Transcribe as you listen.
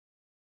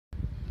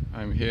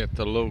I'm here at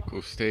the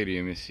local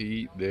stadium. You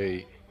see,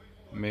 they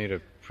made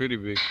a pretty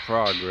big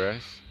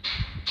progress.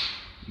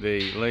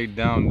 They laid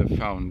down the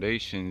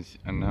foundations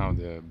and now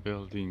they're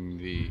building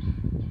the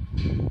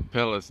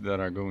pillars that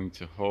are going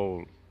to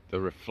hold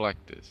the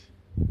reflectors.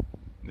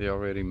 They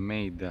already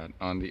made that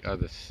on the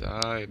other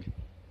side.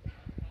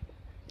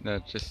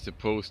 That's just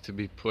supposed to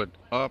be put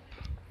up,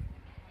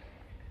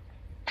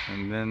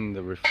 and then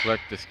the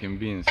reflectors can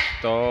be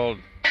installed.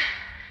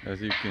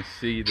 As you can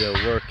see,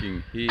 they're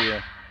working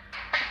here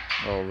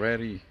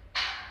already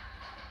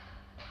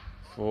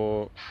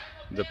for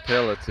the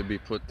pillar to be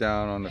put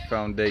down on the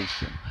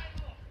foundation.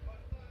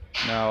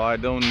 Now I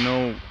don't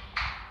know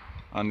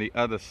on the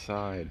other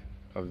side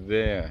of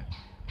there,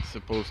 it's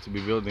supposed to be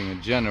building a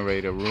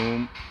generator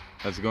room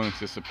that's going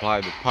to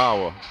supply the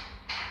power,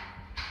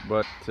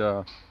 but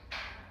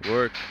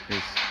work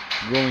is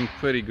going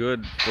pretty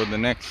good. For the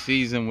next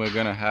season we're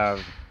gonna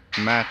have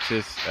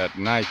matches at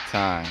night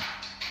time.